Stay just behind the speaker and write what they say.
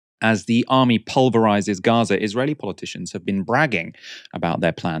As the army pulverizes Gaza, Israeli politicians have been bragging about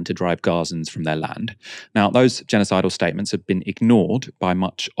their plan to drive Gazans from their land. Now, those genocidal statements have been ignored by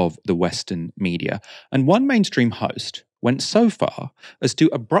much of the Western media. And one mainstream host went so far as to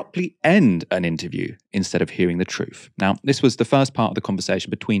abruptly end an interview instead of hearing the truth. Now, this was the first part of the conversation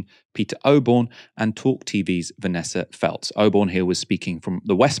between Peter Oborne and Talk TV's Vanessa Feltz. Oborne here was speaking from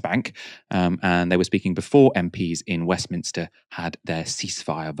the West Bank, and they were speaking before MPs in Westminster had their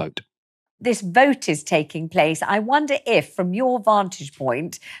ceasefire vote. This vote is taking place. I wonder if, from your vantage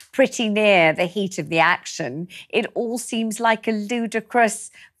point, pretty near the heat of the action, it all seems like a ludicrous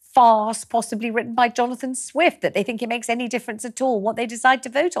farce, possibly written by Jonathan Swift, that they think it makes any difference at all what they decide to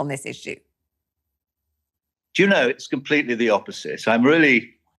vote on this issue. Do you know, it's completely the opposite. It's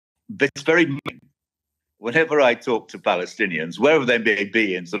very mean. Whenever I talk to Palestinians, wherever they may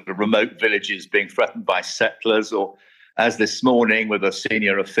be in sort of remote villages being threatened by settlers, or as this morning with a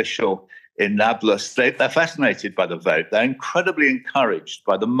senior official in Nablus, they're fascinated by the vote. They're incredibly encouraged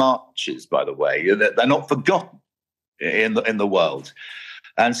by the marches, by the way. They're not forgotten in the world.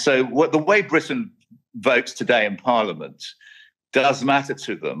 And so the way Britain votes today in Parliament does matter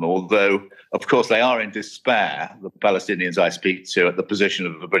to them, although, of course, they are in despair, the Palestinians I speak to, at the position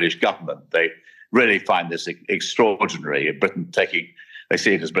of the British government. They really find this extraordinary. They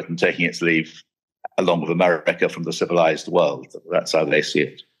see it as Britain taking its leave, along with America, from the civilized world. That's how they see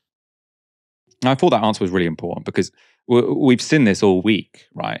it. I thought that answer was really important because we've seen this all week,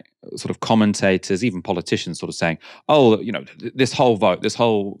 right? Sort of commentators, even politicians sort of saying, oh, you know, this whole vote, this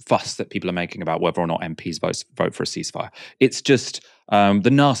whole fuss that people are making about whether or not MPs vote for a ceasefire, it's just the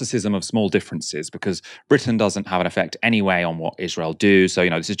narcissism of small differences because Britain doesn't have an effect anyway on what Israel do. So, you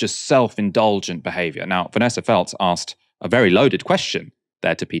know, this is just self-indulgent behavior. Now, Vanessa Feltz asked a very loaded question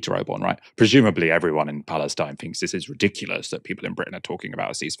there to Peter Oborne, right? Presumably everyone in Palestine thinks this is ridiculous that people in Britain are talking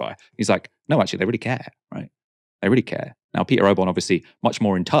about a ceasefire. He's like, no, actually, they really care, right? They really care. Now, Peter Oborne, obviously, much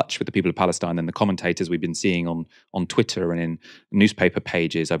more in touch with the people of Palestine than the commentators we've been seeing on Twitter and in newspaper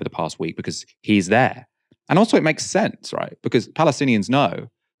pages over the past week because he's there. And also it makes sense, right? Because Palestinians know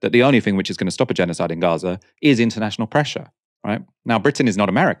that the only thing which is going to stop a genocide in Gaza is international pressure, right? Now, Britain is not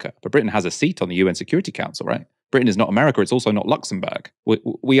America, but Britain has a seat on the UN Security Council, right? Britain is not America. It's also not Luxembourg.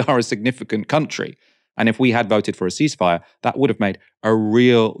 We are a significant country. And if we had voted for a ceasefire, that would have made a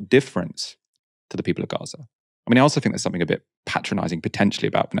real difference to the people of Gaza. I mean, I also think there's something a bit patronizing potentially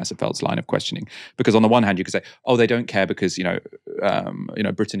about Vanessa Feltz's line of questioning, because on the one hand, you could say, oh, they don't care because,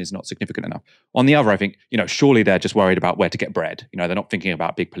 Britain is not significant enough. On the other, I think, surely they're just worried about where to get bread. They're not thinking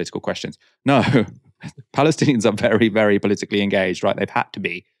about big political questions. No, Palestinians are very, very politically engaged, right? They've had to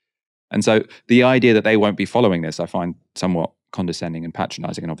be. And so the idea that they won't be following this, I find somewhat condescending and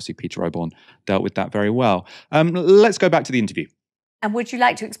patronizing. And obviously, Peter Oborne dealt with that very well. Let's go back to the interview. And would you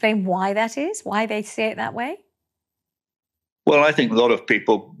like to explain why that is, why they see it that way? Well, I think a lot of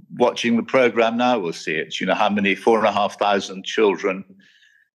people watching the program now will see it. How many 4,500 children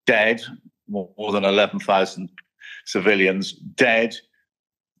dead, more than 11,000 civilians dead,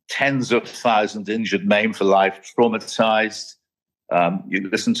 tens of thousands injured, maimed for life, traumatized. You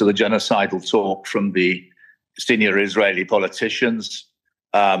listen to the genocidal talk from the senior Israeli politicians.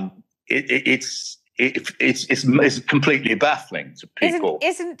 It's completely baffling to people.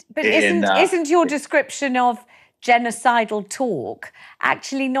 Isn't your description of genocidal talk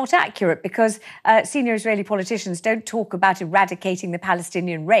actually not accurate? Because senior Israeli politicians don't talk about eradicating the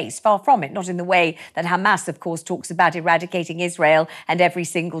Palestinian race. Far from it, not in the way that Hamas, of course, talks about eradicating Israel and every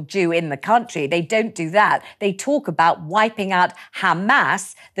single Jew in the country. They don't do that. They talk about wiping out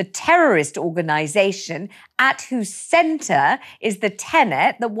Hamas, the terrorist organization at whose center is the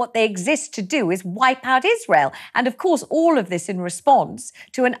tenet that what they exist to do is wipe out Israel. And of course, all of this in response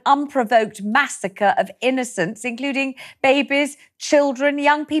to an unprovoked massacre of innocents, including babies, children,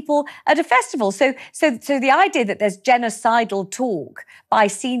 young people at a festival. So the idea that there's genocidal talk by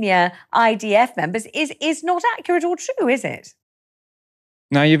senior IDF members is not accurate or true, is it?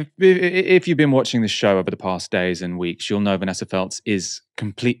 Now, if you've been watching this show over the past days and weeks, you'll know Vanessa Feltz is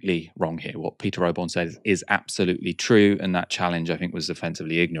completely wrong here. What Peter Oborne says is absolutely true, and that challenge, I think, was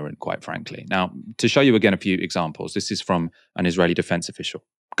offensively ignorant, quite frankly. Now, to show you again a few examples, this is from an Israeli defense official.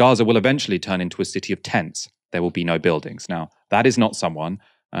 Gaza will eventually turn into a city of tents. There will be no buildings. Now, that is not someone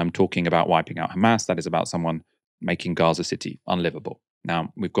talking about wiping out Hamas. That is about someone making Gaza City unlivable.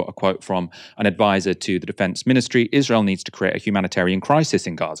 Now, we've got a quote from an advisor to the Defense Ministry. Israel needs to create a humanitarian crisis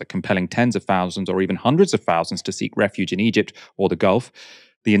in Gaza, compelling tens of thousands or even hundreds of thousands to seek refuge in Egypt or the Gulf.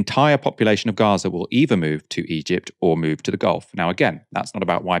 The entire population of Gaza will either move to Egypt or move to the Gulf. Now, again, that's not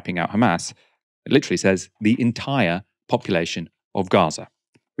about wiping out Hamas. It literally says the entire population of Gaza.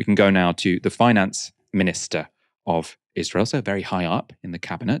 We can go now to the finance minister of Israel, so very high up in the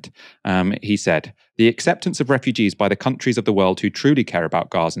cabinet. He said, the acceptance of refugees by the countries of the world who truly care about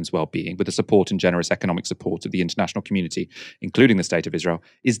Gazans' well-being, with the support and generous economic support of the international community, including the State of Israel,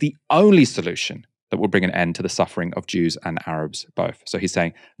 is the only solution that will bring an end to the suffering of Jews and Arabs both. So he's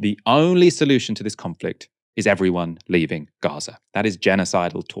saying the only solution to this conflict is everyone leaving Gaza. That is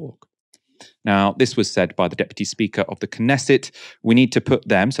genocidal talk. Now, this was said by the Deputy Speaker of the Knesset. We need to put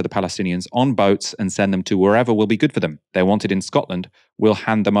them, so the Palestinians, on boats and send them to wherever will be good for them. They're wanted in Scotland. We'll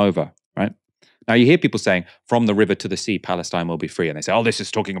hand them over, right? Now, you hear people saying, from the river to the sea, Palestine will be free. And they say, oh, this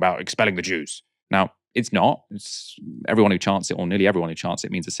is talking about expelling the Jews. Now, it's not. It's everyone who chants it, or nearly everyone who chants it,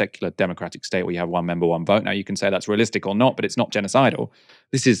 means a secular democratic state where you have one member, one vote. Now, you can say that's realistic or not, but it's not genocidal.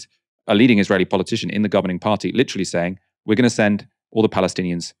 This is a leading Israeli politician in the governing party literally saying, we're going to send all the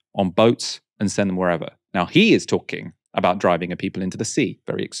Palestinians on boats and send them wherever. Now, he is talking about driving a people into the sea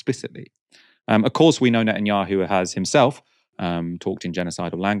very explicitly. Of course, we know Netanyahu has himself talked in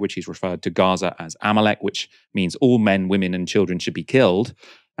genocidal language. He's referred to Gaza as Amalek, which means all men, women, and children should be killed.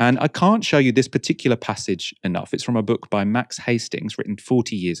 And I can't show you this particular passage enough. It's from a book by Max Hastings, written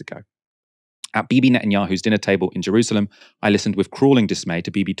 40 years ago. At Bibi Netanyahu's dinner table in Jerusalem, I listened with crawling dismay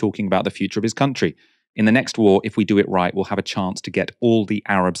to Bibi talking about the future of his country. In the next war, if we do it right, we'll have a chance to get all the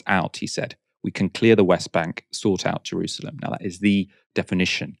Arabs out, he said. We can clear the West Bank, sort out Jerusalem. Now, that is the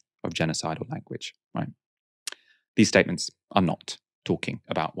definition of genocidal language, right? These statements are not talking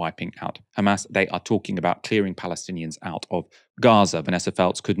about wiping out Hamas. They are talking about clearing Palestinians out of Gaza. Vanessa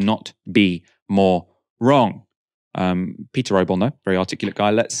Feltz could not be more wrong. Peter Obel, though, very articulate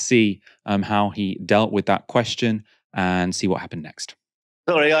guy. Let's see how he dealt with that question and see what happened next.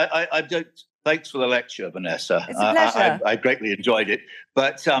 Sorry, I don't. Thanks for the lecture, Vanessa. It's a pleasure. I greatly enjoyed it.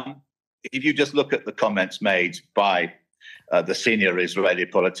 But if you just look at the comments made by the senior Israeli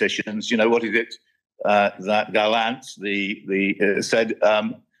politicians, you know, what is it that Gallant said?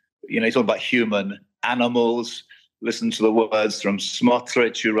 He's talking about human animals. Listen to the words from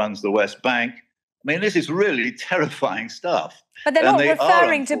Smotrich, who runs the West Bank. I mean, this is really terrifying stuff. But they're not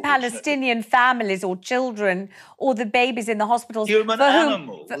referring to Palestinian families or children or the babies in the hospitals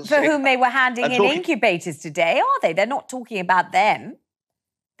for whom they were handing in incubators today, are they? They're not talking about them.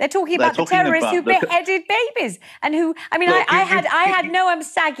 They're talking about the terrorists who beheaded babies and who. I mean, look, I had Noam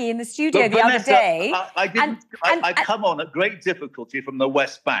Saghi in the studio the other day. I come on at great difficulty from the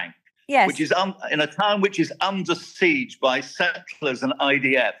West Bank, yes, which is in a town which is under siege by settlers and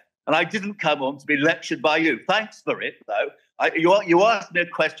IDF. And I didn't come on to be lectured by you. Thanks for it, though. You asked me a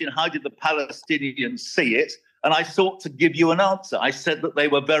question, how did the Palestinians see it? And I sought to give you an answer. I said that they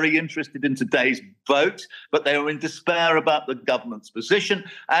were very interested in today's vote, but they were in despair about the government's position.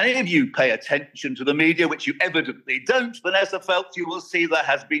 And if you pay attention to the media, which you evidently don't, Vanessa Feltz, you will see there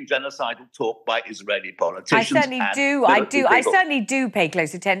has been genocidal talk by Israeli politicians. I certainly do. I certainly do pay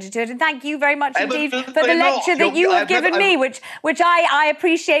close attention to it. And thank you very much indeed for the lecture that you have given me, which I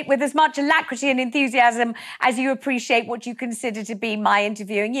appreciate with as much alacrity and enthusiasm as you appreciate what you consider to be my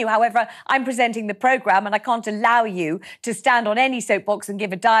interviewing you. However, I'm presenting the programme and I can't allow you to stand on any soapbox and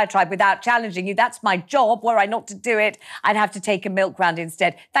give a diatribe without challenging you. That's my job. Were I not to do it, I'd have to take a milk round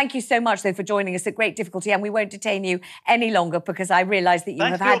instead. Thank you so much, though, for joining us at great difficulty, and we won't detain you any longer because I realise that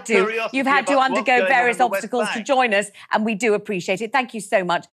you've had to undergo various obstacles to join us, and we do appreciate it. Thank you so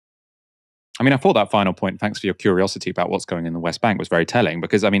much. I mean, I thought that final point, thanks for your curiosity about what's going on in the West Bank, was very telling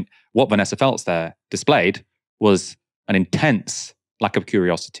because, I mean, what Vanessa Feltz there displayed was an intense lack of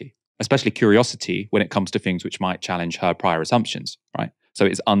curiosity, especially curiosity when it comes to things which might challenge her prior assumptions, right? So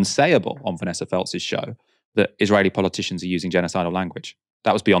it's unsayable on Vanessa Feltz's show that Israeli politicians are using genocidal language.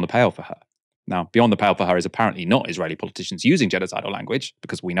 That was beyond the pale for her. Now, beyond the pale for her is apparently not Israeli politicians using genocidal language,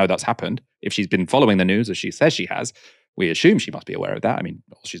 because we know that's happened. If she's been following the news, as she says she has, we assume she must be aware of that. I mean,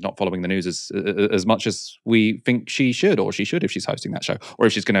 she's not following the news as much as we think she should, or she should if she's hosting that show, or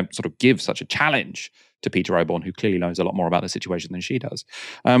if she's going to sort of give such a challenge to Peter Obel, who clearly knows a lot more about the situation than she does.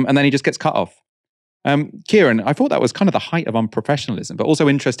 And then he just gets cut off. Kieran, I thought that was kind of the height of unprofessionalism, but also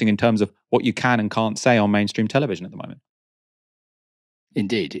interesting in terms of what you can and can't say on mainstream television at the moment.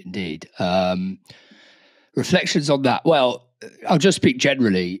 Indeed. Reflections on that. Well, I'll just speak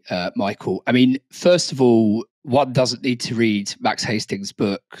generally, Michael. I mean, first of all, one doesn't need to read Max Hastings'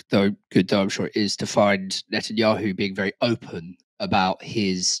 book, though I'm sure it is, to find Netanyahu being very open about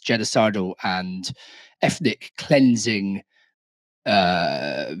his genocidal and ethnic cleansing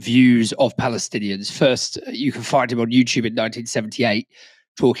views of Palestinians. First, you can find him on YouTube in 1978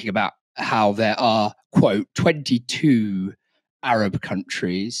 talking about how there are, quote, 22 Arab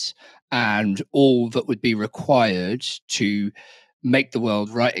countries and all that would be required to make the world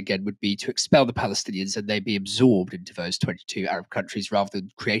right again would be to expel the Palestinians and they be absorbed into those 22 Arab countries rather than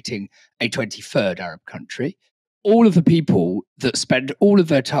creating a 23rd Arab country. All of the people that spend all of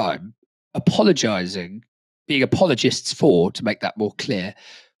their time apologizing, being apologists for, to make that more clear,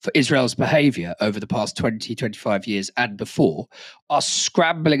 for Israel's behavior over the past 20, 25 years and before, are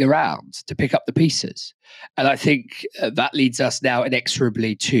scrambling around to pick up the pieces. And I think that leads us now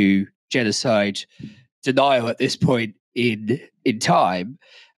inexorably to genocide denial at this point in time.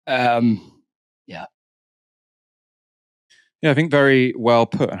 Yeah, I think very well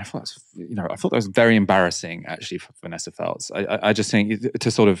put. And I thought, that was very embarrassing actually for Vanessa Feltz. I just think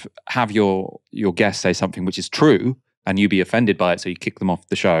to sort of have your guest say something which is true and you be offended by it, so you kick them off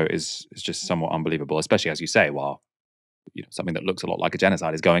the show is just somewhat unbelievable. Especially as you say, while something that looks a lot like a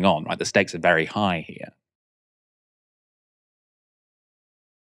genocide is going on. Right, the stakes are very high here.